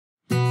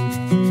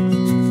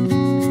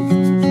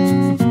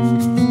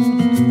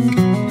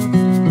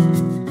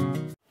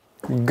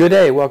Good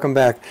day, welcome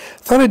back.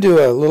 Thought I'd do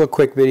a little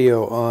quick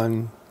video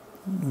on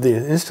the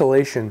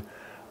installation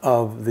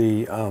of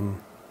the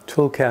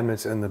tool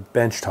cabinets and the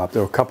bench top.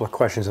 There were a couple of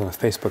questions on the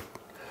Facebook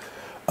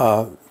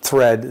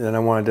thread, and I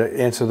wanted to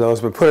answer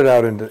those, but put it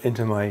out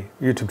into my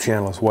YouTube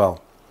channel as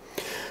well.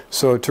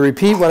 So to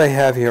repeat, what I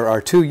have here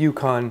are two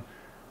Yukon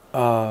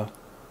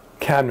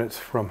cabinets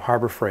from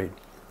Harbor Freight.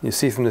 You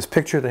see from this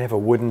picture they have a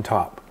wooden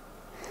top.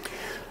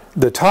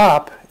 The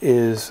top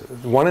is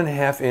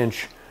 1.5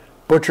 inch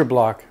butcher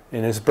block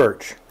and it's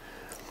birch.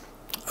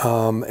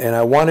 And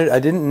I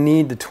didn't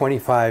need the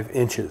 25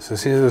 inches. So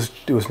see,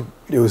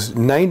 it was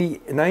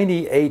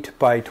 98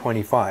 by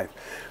 25.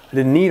 I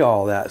didn't need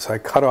all that, so I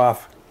cut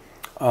off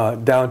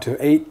down to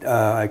 8.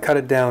 I cut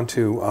it down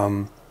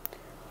to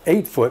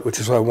 8 foot, which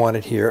is what I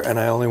wanted here, and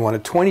I only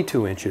wanted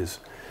 22 inches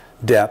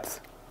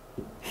depth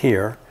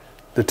here.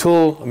 The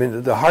tool,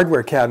 the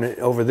hardware cabinet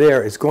over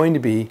there is going to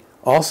be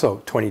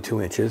also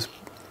 22 inches.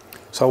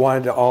 So I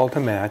wanted it all to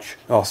match.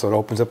 Also, it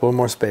opens up a little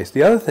more space.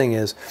 The other thing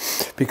is,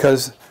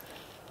 because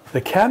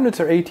the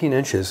cabinets are 18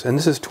 inches, and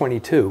this is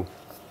 22,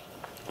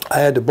 I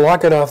had to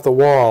block it off the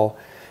wall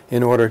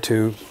in order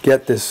to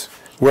get this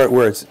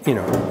where it's,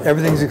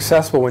 everything's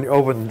accessible when you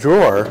open the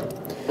drawer,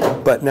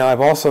 but now I've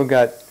also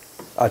got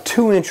a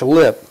 2-inch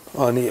lip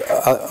on the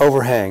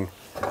overhang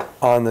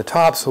on the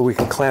top so we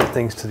can clamp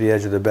things to the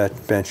edge of the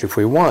bench if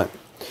we want.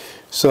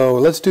 So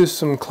let's do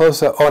some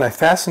close-up. Oh, and I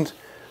fastened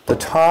the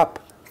top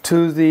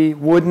to the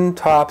wooden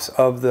tops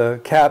of the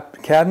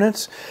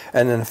cabinets,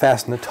 and then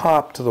fasten the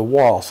top to the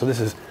wall. So this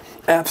is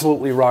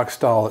absolutely rock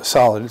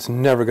solid. It's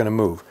never going to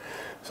move.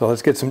 So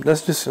let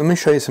me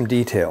show you some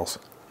details.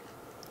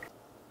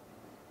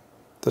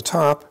 The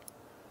top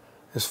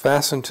is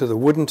fastened to the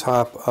wooden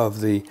top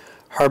of the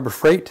Harbor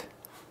Freight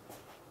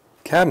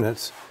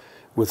cabinets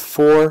with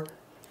 4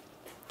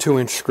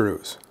 2-inch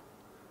screws.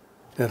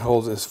 It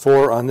holds as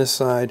 4 on this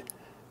side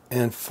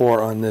and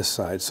 4 on this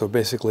side. So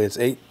basically it's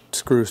 8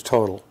 screws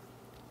total.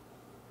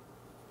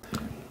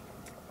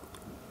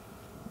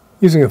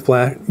 Using a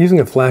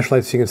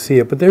flashlight so you can see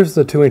it, but there's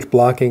the 2-inch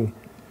blocking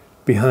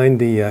behind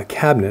the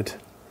cabinet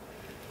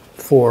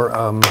for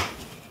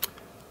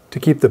to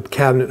keep the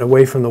cabinet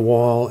away from the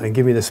wall and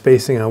give me the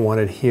spacing I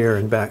wanted here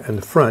and back and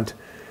the front.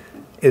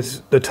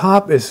 The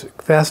top is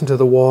fastened to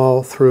the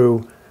wall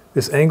through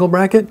this angle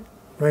bracket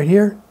right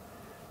here,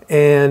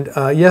 and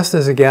yes,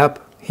 there's a gap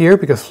here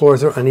because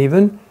floors are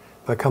uneven.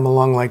 If I come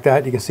along like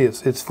that, you can see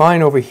it's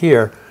fine over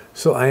here,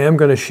 so I am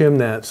going to shim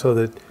that so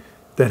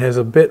that has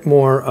a bit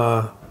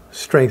more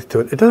strength to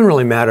it. It doesn't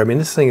really matter.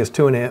 This thing is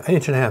 2.5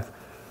 inches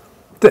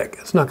thick.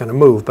 It's not going to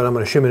move, but I'm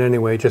going to shim it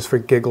anyway just for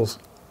giggles.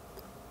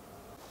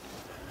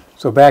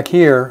 So back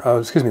here,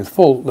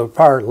 the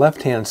far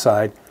left-hand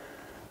side,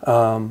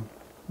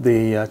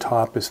 the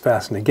top is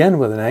fastened again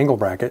with an angle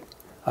bracket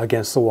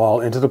against the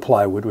wall into the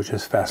plywood, which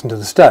is fastened to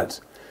the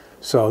studs.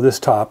 So this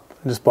top,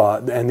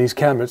 and these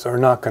cabinets are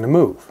not going to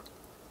move.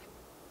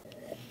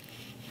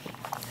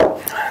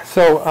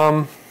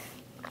 So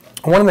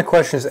one of the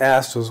questions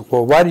asked was,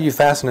 well, why do you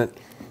fasten it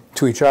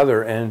to each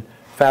other and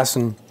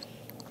fasten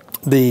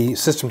the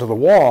system to the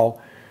wall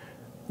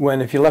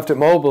when if you left it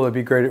mobile,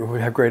 it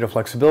would have greater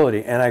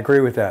flexibility? And I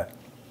agree with that.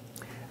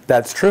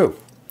 That's true.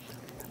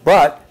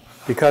 But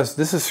because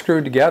this is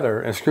screwed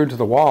together and screwed to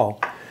the wall,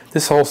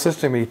 this whole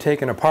system can be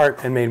taken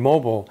apart and made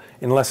mobile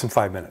in less than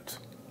 5 minutes.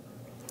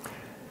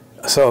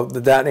 So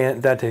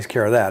that takes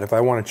care of that. If I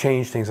want to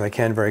change things, I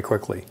can very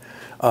quickly.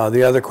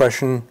 The other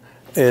question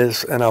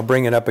is, and I'll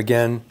bring it up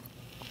again,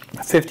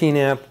 15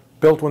 amp,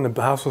 built when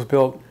the house was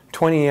built,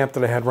 20 amp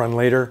that I had run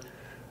later,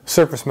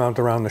 surface mount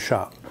around the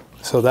shop.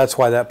 So that's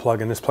why that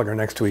plug and this plug are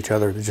next to each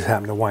other. They just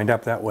happen to wind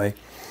up that way.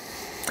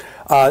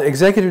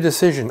 Executive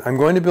decision. I'm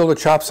going to build a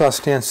chop saw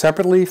stand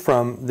separately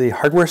from the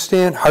hardware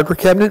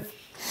cabinet.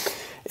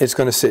 It's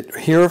going to sit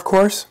here, of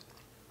course,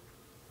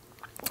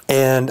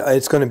 and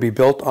it's going to be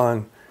built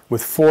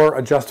with 4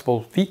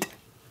 adjustable feet,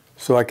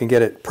 so I can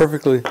get it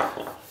perfectly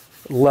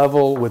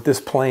level with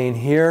this plane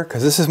here,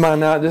 because this is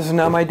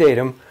now my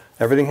datum.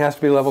 Everything has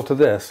to be level to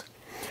this.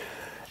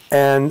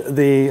 And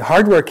the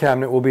hardware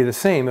cabinet will be the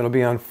same. It'll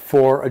be on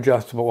 4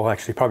 adjustable, well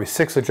actually probably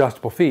 6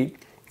 adjustable feet,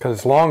 because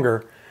it's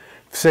longer,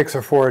 6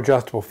 or 4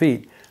 adjustable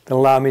feet that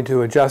allow me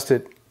to adjust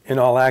it in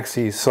all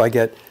axes, so I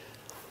get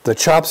the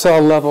chop saw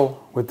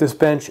level with this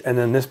bench and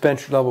then this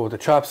bench level with the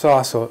chop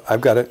saw, so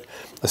I've got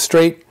a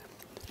straight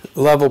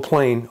level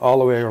plane all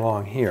the way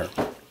along here.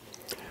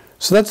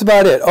 So that's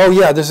about it. Oh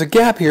yeah, there's a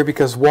gap here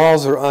because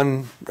walls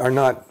are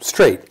not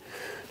straight.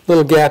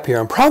 Little gap here.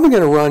 I'm probably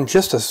going to run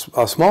just a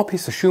small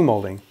piece of shoe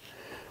molding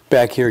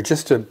back here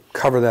just to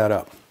cover that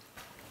up.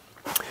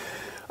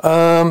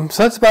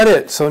 So that's about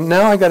it. So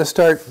now I got to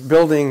start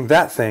building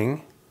that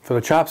thing for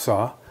the chop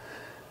saw,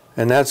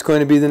 and that's going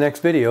to be the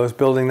next video, is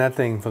building that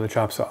thing for the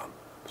chop saw.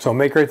 So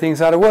make great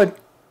things out of wood.